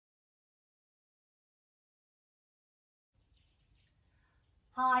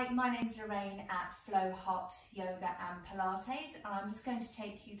Hi, my name's Lorraine at Flow Hot Yoga and Pilates, and I'm just going to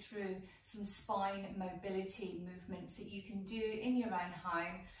take you through some spine mobility movements that you can do in your own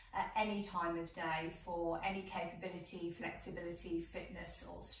home at any time of day for any capability, flexibility, fitness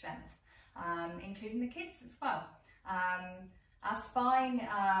or strength, including the kids as well. Our spine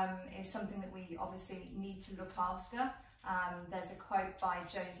is something that we obviously need to look after. There's a quote by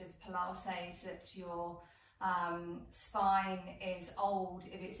Joseph Pilates that your spine is old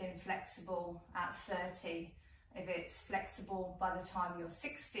if it's inflexible at 30. If it's flexible by the time you're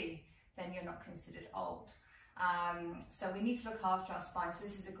 60, then you're not considered old. So we need to look after our spine, so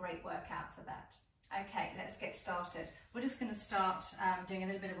this is a great workout for that. Okay, let's get started. We're just going to start doing a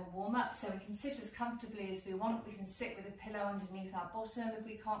little bit of a warm-up, so we can sit as comfortably as we want. We can sit with a pillow underneath our bottom. If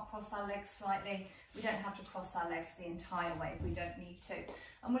we can't cross our legs slightly, we don't have to cross our legs the entire way. We don't need to.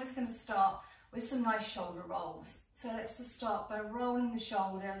 And we're just going to start with some nice shoulder rolls. So let's just start by rolling the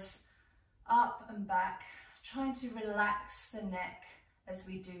shoulders up and back, trying to relax the neck as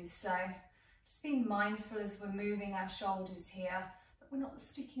we do so. Just being mindful as we're moving our shoulders here, that we're not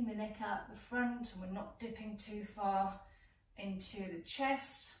sticking the neck out the front and we're not dipping too far into the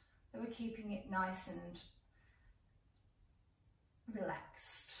chest, that we're keeping it nice and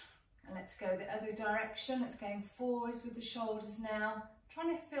relaxed. And let's go the other direction. Let's going forwards with the shoulders now.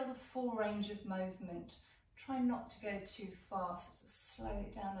 Trying to feel the full range of movement. Try not to go too fast, just slow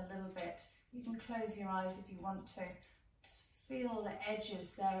it down a little bit. You can close your eyes if you want to. Just feel the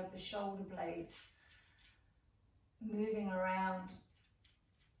edges there of the shoulder blades moving around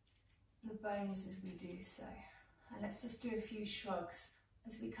the bones as we do so. And let's just do a few shrugs.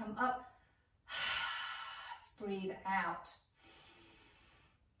 As we come up, let's breathe out.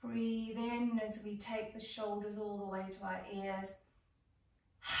 Breathe in as we take the shoulders all the way to our ears.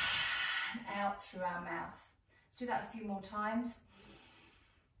 And out through our mouth. Let's do that a few more times.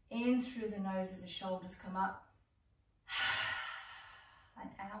 In through the nose as the shoulders come up. And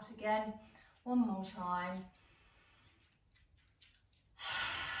out again. One more time.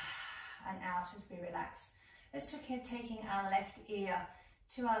 And out as we relax. Let's look at taking our left ear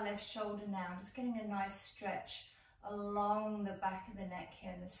to our left shoulder now. Just getting a nice stretch along the back of the neck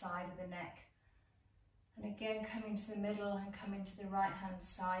here and the side of the neck. And again, coming to the middle and coming to the right hand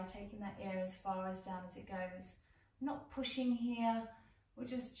side, taking that ear as far as down as it goes. Not pushing here, we're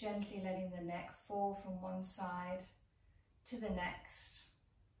just gently letting the neck fall from one side to the next.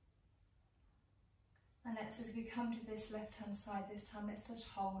 And let's, as we come to this left hand side this time, let's just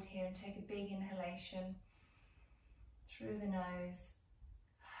hold here and take a big inhalation through the nose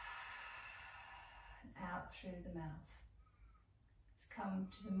and out through the mouth. Let's come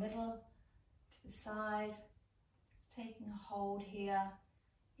to the middle, the side, taking a hold here.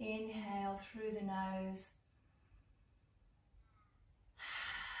 Inhale through the nose.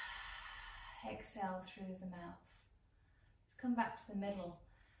 Exhale through the mouth. Let's come back to the middle.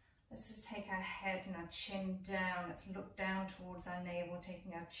 Let's just take our head and our chin down. Let's look down towards our navel,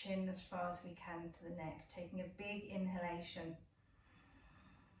 taking our chin as far as we can to the neck. Taking a big inhalation.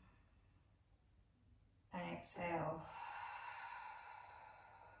 And exhale.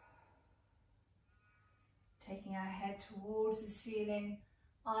 Taking our head towards the ceiling,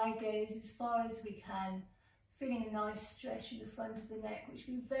 eye gaze as far as we can, feeling a nice stretch in the front of the neck, which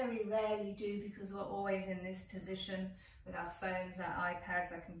we very rarely do because we're always in this position with our phones, our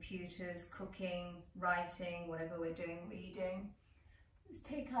iPads, our computers, cooking, writing, whatever we're doing, reading. Let's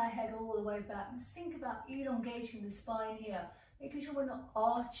take our head all the way back. Just think about elongating the spine here, making sure we're not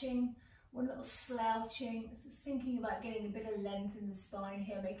arching, we're not slouching. Just thinking about getting a bit of length in the spine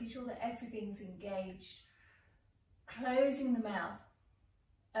here, making sure that everything's engaged. Closing the mouth,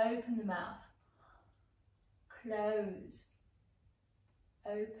 open the mouth, close,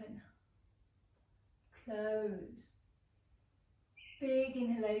 open, close. Big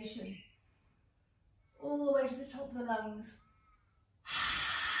inhalation, all the way to the top of the lungs.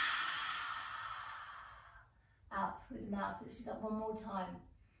 Out through the mouth. Let's do that one more time.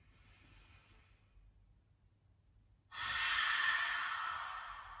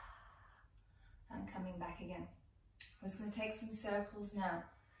 And coming back again. We're just going to take some circles now.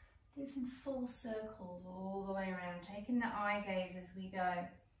 Do some full circles all the way around, taking the eye gaze as we go,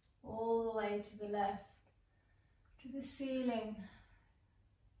 all the way to the left, to the ceiling,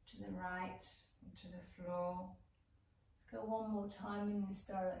 to the right, and to the floor. Let's go one more time in this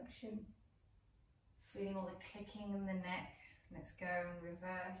direction. Feeling all the clicking in the neck. Let's go in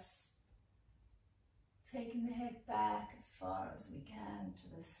reverse. Taking the head back as far as we can,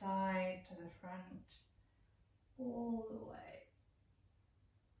 to the side, to the front. All the way.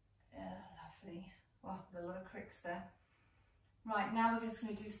 Yeah, lovely. Wow, a lot of cricks there. Right, now we're just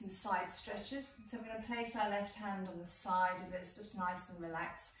going to do some side stretches. So we're going to place our left hand on the side of it, just nice and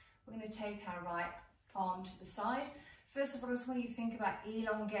relaxed. We're going to take our right arm to the side. First of all, I just want you to think about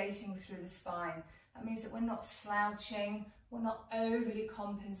elongating through the spine. That means that we're not slouching, we're not overly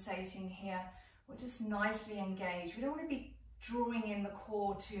compensating here. We're just nicely engaged. We don't want to be drawing in the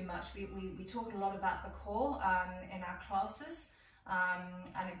core too much. We talk a lot about the core in our classes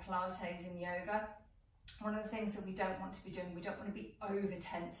and in Pilates and yoga. One of the things that we don't want to be doing, we don't want to be over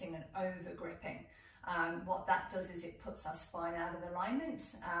tensing and over gripping. What that does is it puts our spine out of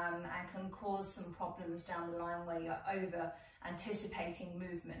alignment and can cause some problems down the line where you're over anticipating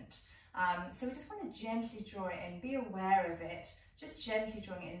movement. So we just want to gently draw it in, be aware of it, just gently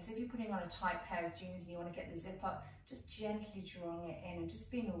drawing it in. So if you're putting on a tight pair of jeans and you want to get the zip up, just gently drawing it in and just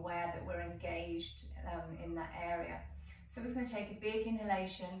being aware that we're engaged in that area. So we're just going to take a big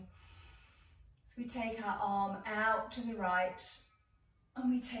inhalation. So we take our arm out to the right and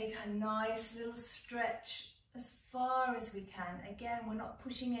we take a nice little stretch as far as we can. Again, we're not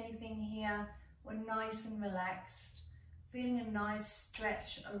pushing anything here. We're nice and relaxed. Feeling a nice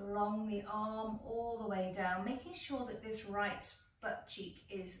stretch along the arm all the way down, making sure that this right butt cheek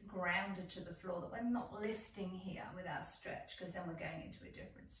is grounded to the floor, that we're not lifting here with our stretch, because then we're going into a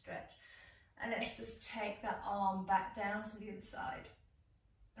different stretch. And let's just take that arm back down to the other side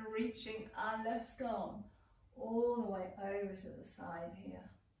and reaching our left arm all the way over to the side here.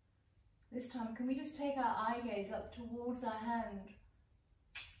 This time, can we just take our eye gaze up towards our hand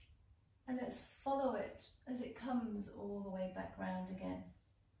and let's follow it as it comes all the way back round again.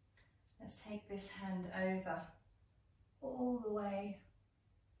 Let's take this hand over all the way.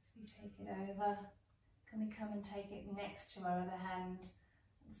 As we take it over, can we come and take it next to our other hand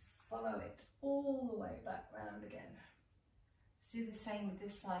and follow it all the way back round again. Let's do the same with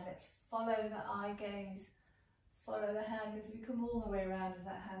this side. Let's follow the eye gaze, follow the hand as we come all the way around, as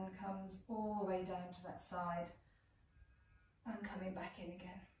that hand comes all the way down to that side and coming back in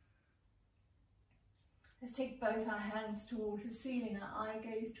again. Let's take both our hands towards the ceiling, our eye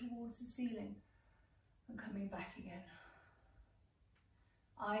gaze towards the ceiling and coming back again.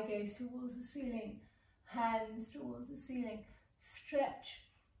 Eye gaze towards the ceiling, hands towards the ceiling, stretch,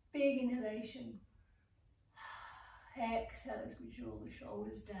 big inhalation. Exhale as we draw the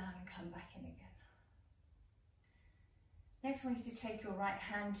shoulders down and come back in again. Next, I want you to take your right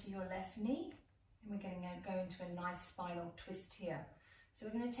hand to your left knee and we're going to go into a nice spinal twist here. So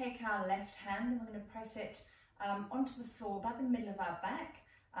we're going to take our left hand and we're going to press it onto the floor about the middle of our back,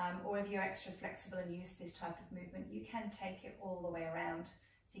 or if you're extra flexible and used to this type of movement, you can take it all the way around,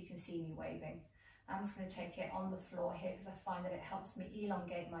 so you can see me waving. I'm just going to take it on the floor here because I find that it helps me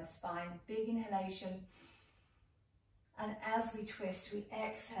elongate my spine. Big inhalation, and as we twist, we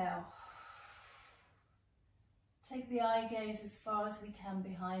exhale. Take the eye gaze as far as we can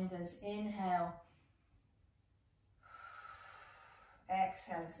behind us. Inhale.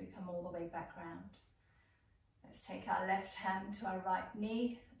 Exhale as we come all the way back round. Let's take our left hand to our right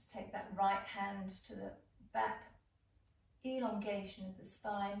knee. Let's take that right hand to the back. Elongation of the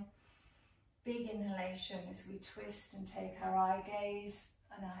spine. Big inhalation as we twist and take our eye gaze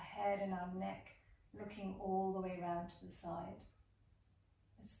and our head and our neck looking all the way around to the side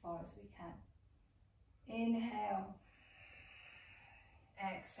as far as we can. Inhale.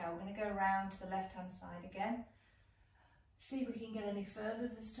 Exhale. We're going to go around to the left hand side again. See if we can get any further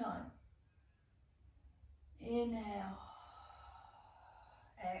this time. Inhale.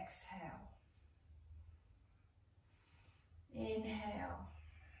 Exhale. Inhale.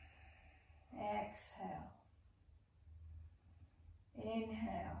 Exhale.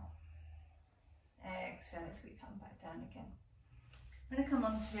 Inhale. Exhale as we come back down again. We're going to come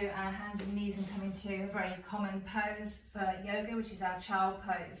onto our hands and knees and come into a very common pose for yoga, which is our child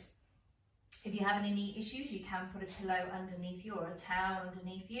pose. If you have any knee issues, you can put a pillow underneath you or a towel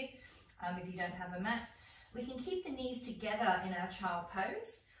underneath you if you don't have a mat. We can keep the knees together in our child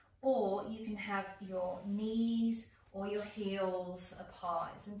pose, or you can have your knees or your heels apart.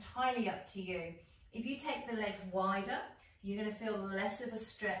 It's entirely up to you. If you take the legs wider, you're going to feel less of a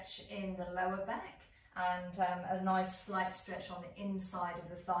stretch in the lower back and a nice slight stretch on the inside of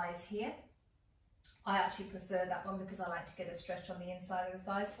the thighs here. I actually prefer that one because I like to get a stretch on the inside of the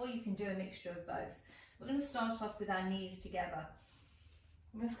thighs, or you can do a mixture of both. We're going to start off with our knees together.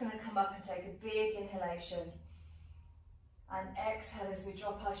 I'm just going to come up and take a big inhalation and exhale as we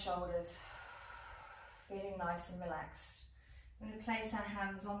drop our shoulders, feeling nice and relaxed. We're going to place our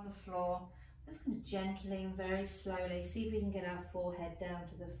hands on the floor. I'm just going to gently and very slowly see if we can get our forehead down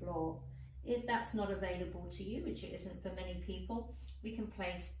to the floor. If that's not available to you, which it isn't for many people, we can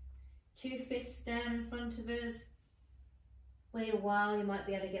place 2 fists down in front of us Wait a while, you might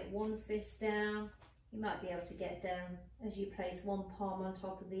be able to get one fist down. You might be able to get down as you place one palm on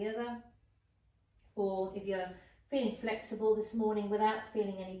top of the other. Or if you're feeling flexible this morning without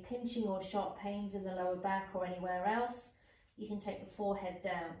feeling any pinching or sharp pains in the lower back or anywhere else, you can take the forehead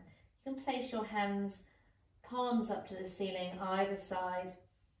down. You can place your hands, palms up to the ceiling, either side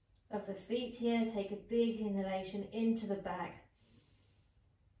of the feet here. Take a big inhalation into the back.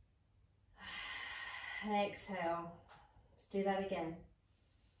 Exhale. Let's do that again.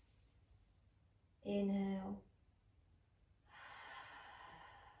 Inhale.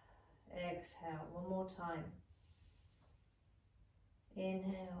 Exhale. One more time.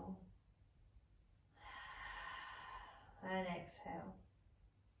 Inhale. And exhale.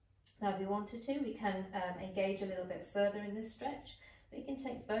 Now if we wanted to, we can engage a little bit further in this stretch. We can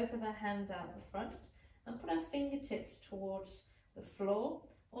take both of our hands out the front and put our fingertips towards the floor,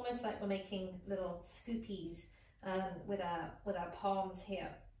 almost like we're making little scoopies with our palms here.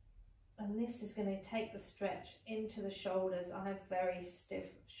 And this is going to take the stretch into the shoulders. I have very stiff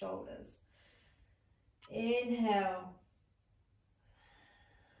shoulders. Inhale.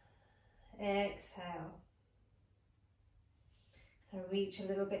 Exhale. And reach a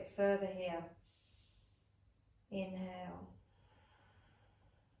little bit further here. Inhale.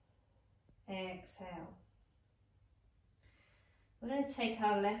 Exhale. We're going to take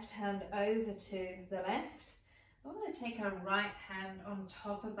our left hand over to the left. We're going to take our right hand on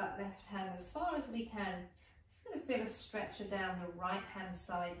top of that left hand as far as we can. Just going to feel a stretcher down the right hand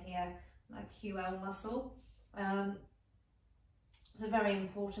side here, my QL muscle. It's a very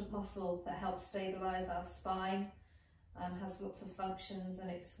important muscle that helps stabilize our spine, has lots of functions,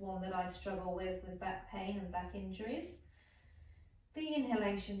 and it's one that I struggle with back pain and back injuries. Big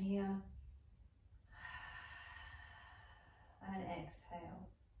inhalation here. And exhale.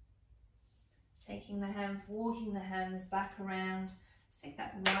 Taking the hands, walking the hands back around. Let's take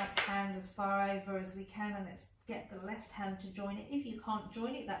that right hand as far over as we can, and let's get the left hand to join it. If you can't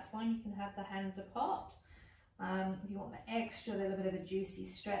join it, that's fine. You can have the hands apart. If you want the extra little bit of a juicy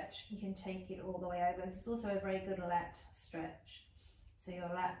stretch, you can take it all the way over. This is also a very good lat stretch. So your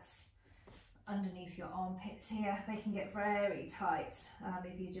lats underneath your armpits here, they can get very tight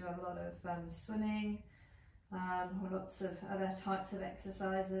if you do a lot of swimming or lots of other types of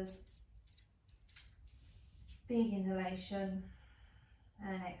exercises. Big inhalation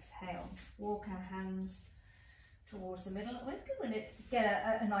and exhale. Walk our hands towards the middle. We're going to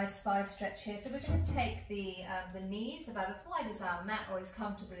get a nice thigh stretch here. So we're going to take the knees about as wide as our mat or as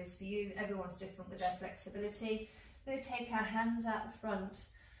comfortable as for you. Everyone's different with their flexibility. We're going to take our hands out the front.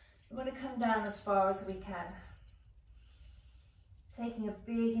 We're going to come down as far as we can. Taking a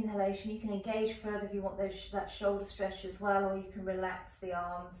big inhalation. You can engage further if you want that shoulder stretch as well, or you can relax the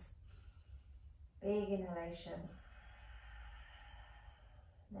arms. Big inhalation.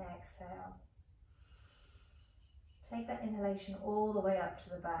 Exhale. Take that inhalation all the way up to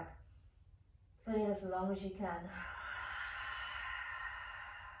the back. Put it as long as you can.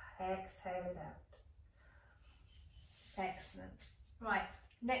 Exhale it out. Excellent. Right,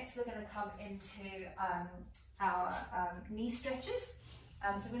 next we're going to come into our knee stretches.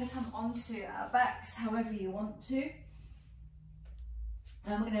 So we're going to come onto our backs however you want to.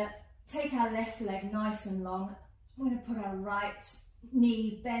 And we're going to take our left leg nice and long. We're going to put our right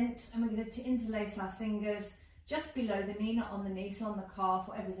knee bent, and we're going to interlace our fingers just below the knee, not on the knee, so on the calf,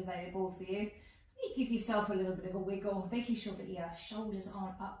 whatever's available for you. You give yourself a little bit of a wiggle, making sure that your shoulders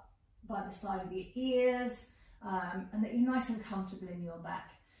aren't up by the side of your ears, and that you're nice and comfortable in your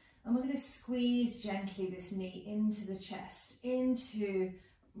back. And we're going to squeeze gently this knee into the chest, into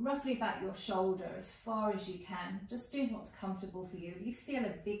roughly about your shoulder as far as you can, just doing what's comfortable for you. If you feel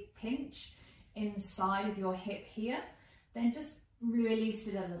a big pinch inside of your hip here, then just release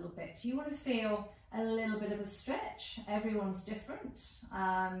it a little bit. You want to feel a little bit of a stretch. Everyone's different,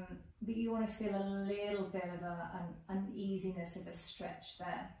 but you want to feel a little bit of an uneasiness of a stretch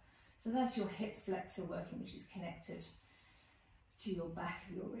there. So that's your hip flexor working, which is connected to your back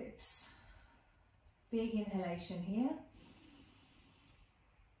of your ribs. Big inhalation here.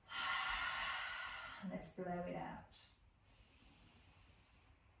 And let's blow it out.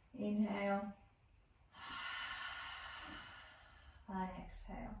 Inhale. And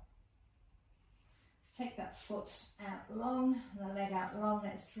exhale. Let's take that foot out long, and the leg out long.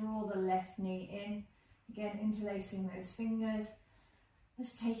 Let's draw the left knee in. Again, interlacing those fingers.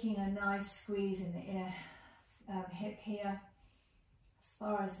 Just taking a nice squeeze in the inner hip here, as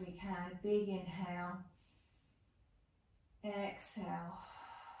far as we can. Big inhale. Exhale.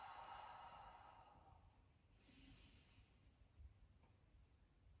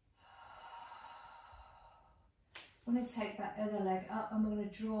 we're going to take that other leg up and we're going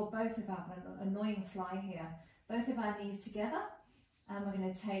to draw both of our, annoying fly here, both of our knees together, and we're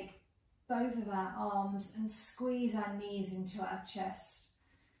going to take both of our arms and squeeze our knees into our chest.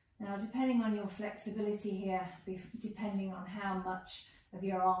 Now, depending on your flexibility here, depending on how much of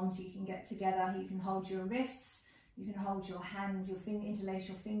your arms you can get together, you can hold your wrists, you can hold your hands, interlace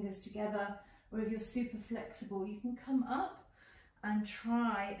your fingers together, or if you're super flexible, you can come up and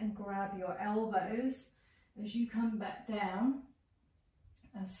try and grab your elbows as you come back down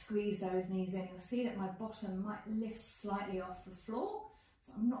and squeeze those knees in. You'll see that my bottom might lift slightly off the floor,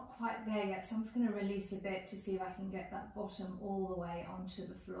 so I'm not quite there yet, so I'm just going to release a bit to see if I can get that bottom all the way onto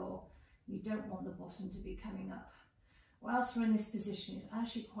the floor. You don't want the bottom to be coming up. Whilst we're in this position, it's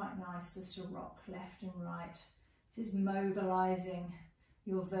actually quite nice just to rock left and right. This is mobilizing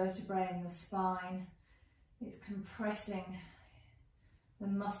your vertebrae and your spine. It's compressing the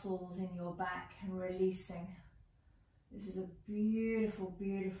muscles in your back and releasing. This is a beautiful,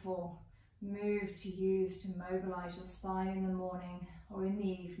 beautiful move to use to mobilize your spine in the morning or in the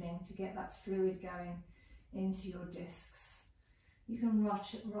evening to get that fluid going into your discs. You can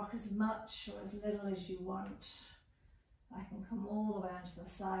rock as much or as little as you want. I can come all the way onto the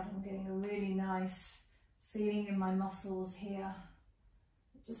side. I'm getting a really nice feeling in my muscles here.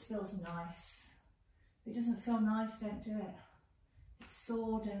 It just feels nice. If it doesn't feel nice, don't do it. If it's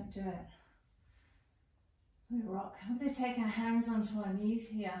sore, don't do it. We rock. I'm going to take our hands onto our knees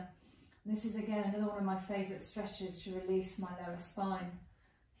here. And this is again another one of my favourite stretches to release my lower spine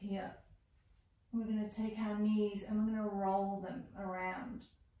here. We're going to take our knees and we're going to roll them around.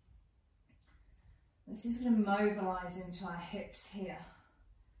 This is going to mobilise into our hips here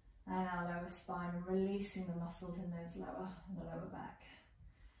and our lower spine, and releasing the muscles in those the lower back.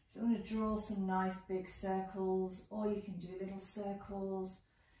 So I'm going to draw some nice big circles, or you can do little circles.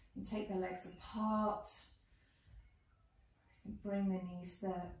 You can take the legs apart. You can bring the knees,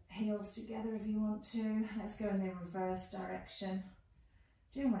 the heels together if you want to. Let's go in the reverse direction.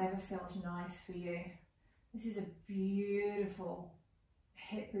 Doing whatever feels nice for you. This is a beautiful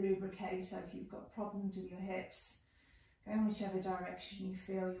hip lubricator if you've got problems with your hips. Go in whichever direction you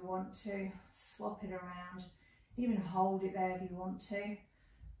feel you want to. Swap it around. Even hold it there if you want to.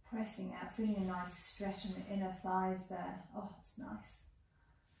 Pressing out, feeling a nice stretch on the inner thighs there. Oh, it's nice.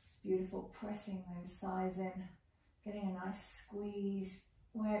 Beautiful, pressing those thighs in. Getting a nice squeeze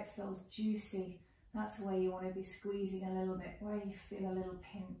where it feels juicy. That's where you want to be squeezing a little bit, where you feel a little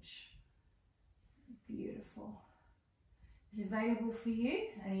pinch. Beautiful. It's available for you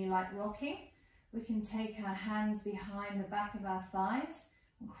and you like rocking. We can take our hands behind the back of our thighs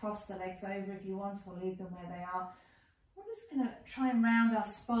and cross the legs over if you want, or leave them where they are. We're just going to try and round our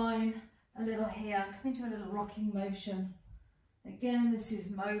spine a little here, come into a little rocking motion. Again, this is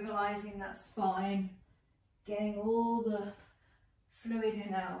mobilizing that spine, getting all the fluid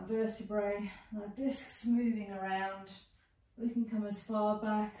in our vertebrae, our discs moving around. We can come as far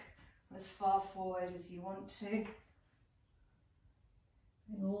back or as far forward as you want to.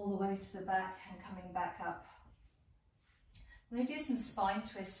 And all the way to the back and coming back up. I'm going to do some spine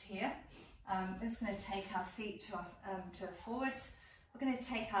twists here. I'm just going to take our feet to forwards. We're going to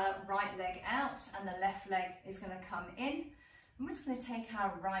take our right leg out and the left leg is going to come in. I'm just going to take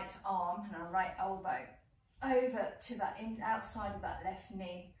our right arm and our right elbow over to that outside of that left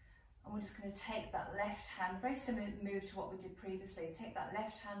knee. And we're just going to take that left hand, very similar move to what we did previously. Take that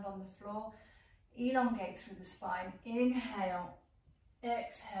left hand on the floor, elongate through the spine, inhale.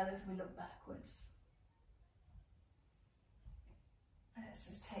 Exhale as we look backwards. Let's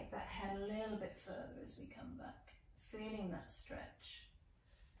just take that head a little bit further as we come back, feeling that stretch.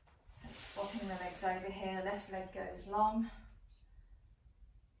 And swapping the legs over here, left leg goes long.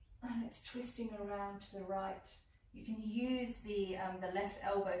 And it's twisting around to the right. You can use the left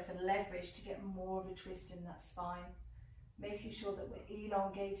elbow for leverage to get more of a twist in that spine, making sure that we're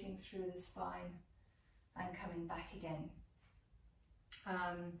elongating through the spine and coming back again.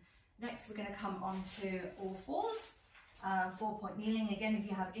 Next we're going to come on to all fours, 4-point kneeling. Again, if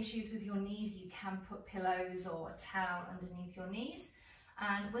you have issues with your knees, you can put pillows or a towel underneath your knees.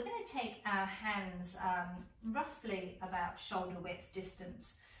 And we're going to take our hands roughly about shoulder width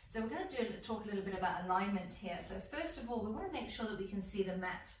distance. So we're going to talk a little bit about alignment here. So first of all, we want to make sure that we can see the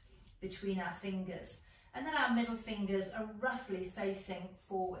mat between our fingers, and then our middle fingers are roughly facing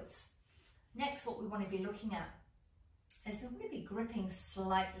forwards. Next, what we want to be looking at is we want to be gripping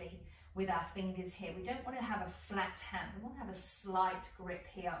slightly with our fingers here. We don't want to have a flat hand. We want to have a slight grip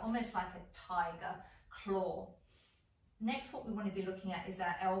here, almost like a tiger claw. Next, what we want to be looking at is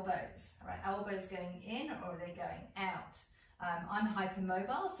our elbows. Are our elbows going in or are they going out? I'm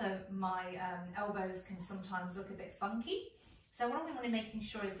hypermobile, so my elbows can sometimes look a bit funky. So what we want to be making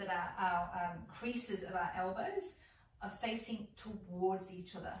sure is that our creases of our elbows are facing towards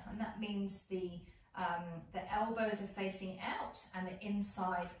each other, and that means the elbows are facing out and the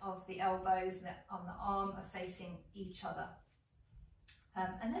inside of the elbows on the arm are facing each other.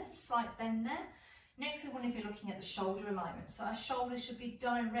 And there's a slight bend there. Next, we want to be looking at the shoulder alignment. So our shoulders should be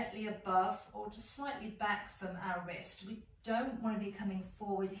directly above or just slightly back from our wrist. We don't want to be coming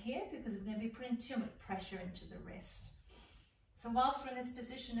forward here because we're going to be putting too much pressure into the wrist. So whilst we're in this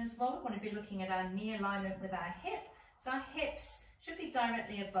position as well, we want to be looking at our knee alignment with our hip. So our hips should be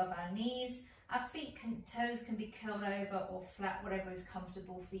directly above our knees. Our toes can be curled over or flat, whatever is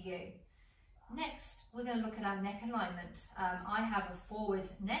comfortable for you. Next, we're going to look at our neck alignment. I have a forward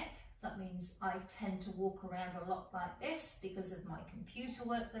neck. That means I tend to walk around a lot like this because of my computer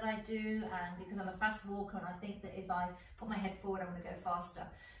work that I do and because I'm a fast walker, and I think that if I put my head forward, I'm going to go faster.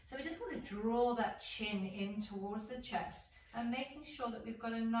 So we just want to draw that chin in towards the chest and making sure that we've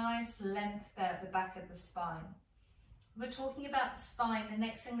got a nice length there at the back of the spine. We're talking about the spine. The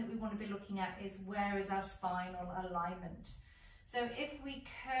next thing that we want to be looking at is where is our spinal alignment. So if we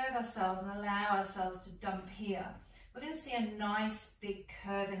curve ourselves and allow ourselves to dump here, we're going to see a nice big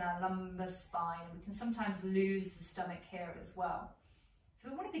curve in our lumbar spine. We can sometimes lose the stomach here as well. So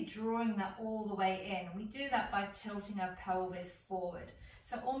we want to be drawing that all the way in. And we do that by tilting our pelvis forward.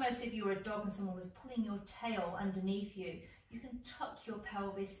 So almost if you were a dog and someone was pulling your tail underneath you, you can tuck your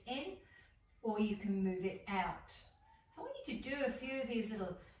pelvis in or you can move it out. So I want you to do a few of these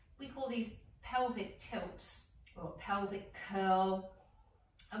little, we call these pelvic tilts or pelvic curl,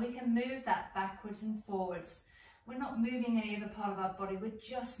 and we can move that backwards and forwards. We're not moving any other part of our body, we're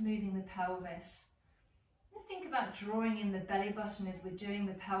just moving the pelvis. And think about drawing in the belly button as we're doing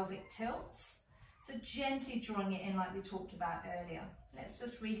the pelvic tilts. So gently drawing it in like we talked about earlier. Let's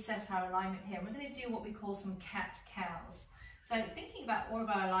just reset our alignment here. We're going to do what we call some cat-cows. So thinking about all of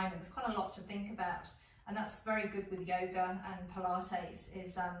our alignments, quite a lot to think about. And that's very good with yoga and Pilates,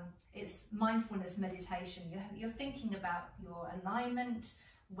 is it's mindfulness meditation. You're thinking about your alignment,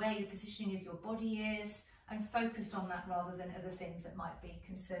 where your positioning of your body is, and focused on that rather than other things that might be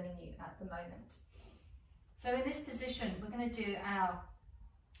concerning you at the moment. So in this position, we're going to do our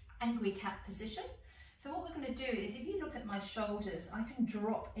angry cat position. So what we're going to do is, if you look at my shoulders, I can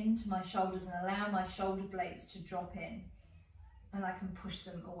drop into my shoulders and allow my shoulder blades to drop in, and I can push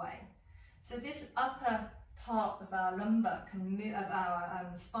them away. So this upper part of our lumbar can move, of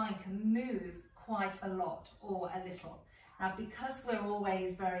our spine can move quite a lot or a little. Now, because we're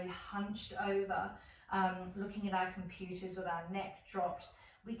always very hunched over, looking at our computers with our neck dropped,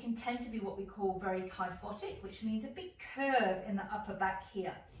 we can tend to be what we call very kyphotic, which means a big curve in the upper back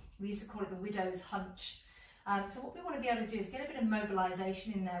here. We used to call it the widow's hunch. So what we want to be able to do is get a bit of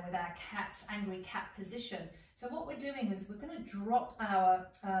mobilization in there with our angry cat position. So what we're doing is we're going to drop our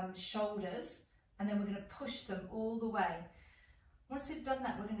shoulders and then we're going to push them all the way. Once we've done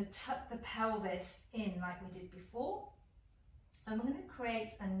that, we're going to tuck the pelvis in like we did before. And we're going to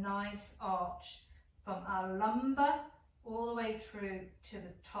create a nice arch from our lumbar all the way through to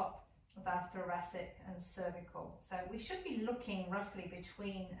the top of our thoracic and cervical. So we should be looking roughly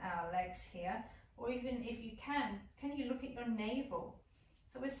between our legs here, or even if you can you look at your navel?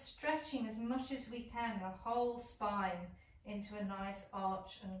 So we're stretching as much as we can the whole spine into a nice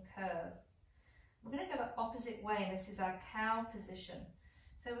arch and curve. We're going to go the opposite way, and this is our cow position.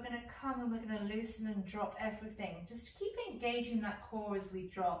 So we're going to come and we're going to loosen and drop everything. Just keep engaging that core as we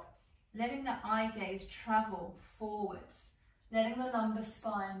drop, letting the eye gaze travel forwards, letting the lumbar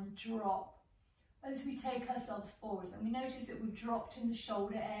spine drop as we take ourselves forwards. And we notice that we've dropped in the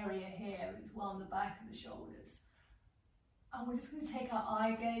shoulder area here as well, on the back of the shoulders. And we're just going to take our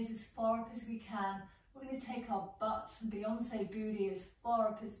eye gaze as far up as we can. We're going to take our butts and Beyonce booty as far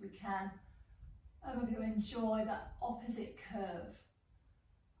up as we can. And we're going to enjoy that opposite curve.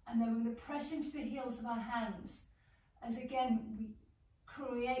 And then we're going to press into the heels of our hands as again we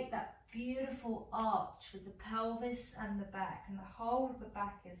create that beautiful arch with the pelvis and the back, and the whole of the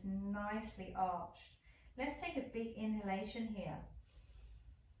back is nicely arched. Let's take a big inhalation here.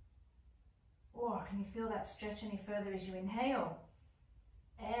 Or can you feel that stretch any further as you inhale?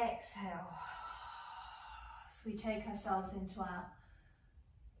 Exhale. So we take ourselves into our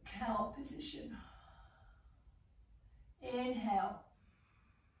cow position. Inhale.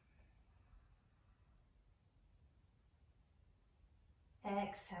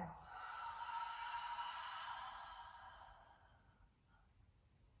 Exhale.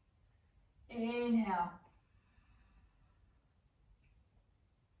 Inhale.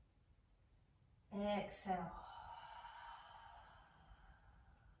 Exhale.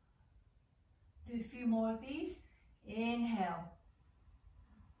 Do a few more of these. Inhale.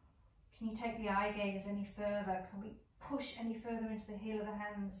 Can you take the eye gaze any further? Can we push any further into the heel of the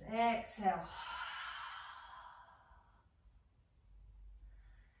hands? Exhale.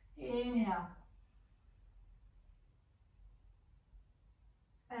 Inhale.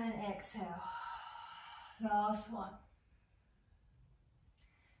 And exhale. Last one.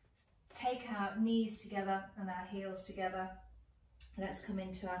 Take our knees together and our heels together. Let's come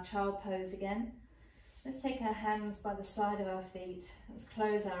into our child pose again. Let's take our hands by the side of our feet. Let's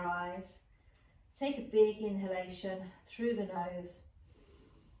close our eyes. Take a big inhalation through the nose.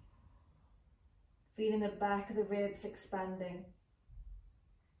 Feeling the back of the ribs expanding.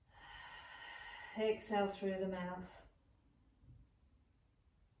 Exhale through the mouth.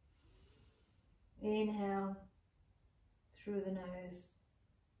 Inhale through the nose.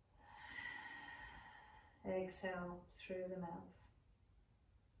 Exhale through the mouth.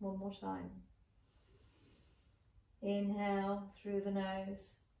 One more time. Inhale through the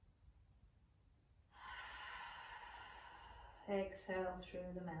nose. Exhale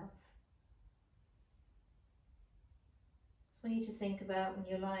through the mouth. I want you to think about when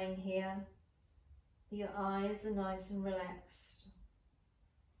you're lying here, your eyes are nice and relaxed.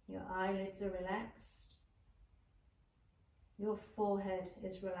 Your eyelids are relaxed. Your forehead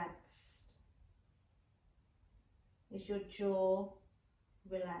is relaxed. Is your jaw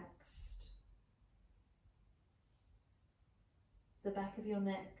relaxed? The back of your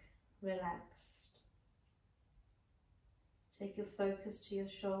neck relaxed. Take your focus to your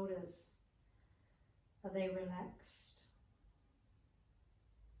shoulders. Are they relaxed?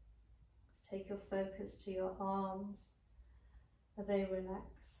 Take your focus to your arms. Are they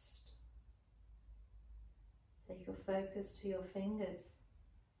relaxed? Take your focus to your fingers.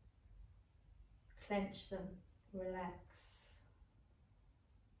 Clench them. Relax.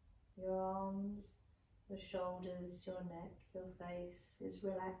 Your arms, your shoulders, your neck, your face is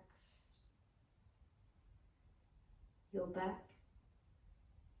relaxed. Your back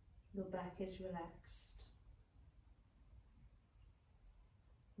is relaxed.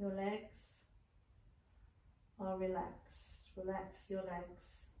 Your legs are relaxed. Relax your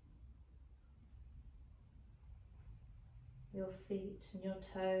legs. Your feet and your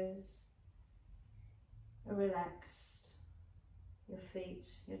toes are relaxed. Your feet,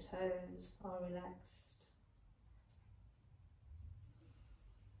 your toes are relaxed.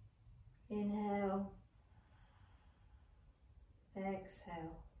 Inhale.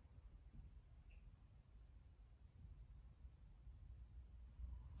 Exhale.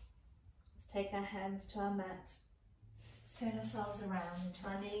 Let's take our hands to our mat. Let's turn ourselves around into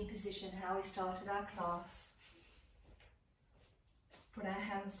our kneeling position, how we started our class. Put our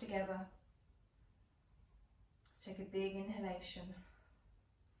hands together. Let's take a big inhalation.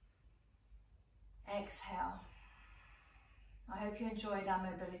 Exhale. I hope you enjoyed our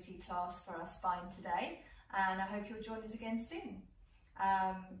mobility class for our spine today, and I hope you'll join us again soon.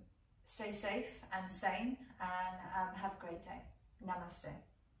 Stay safe and sane, and have a great day. Namaste.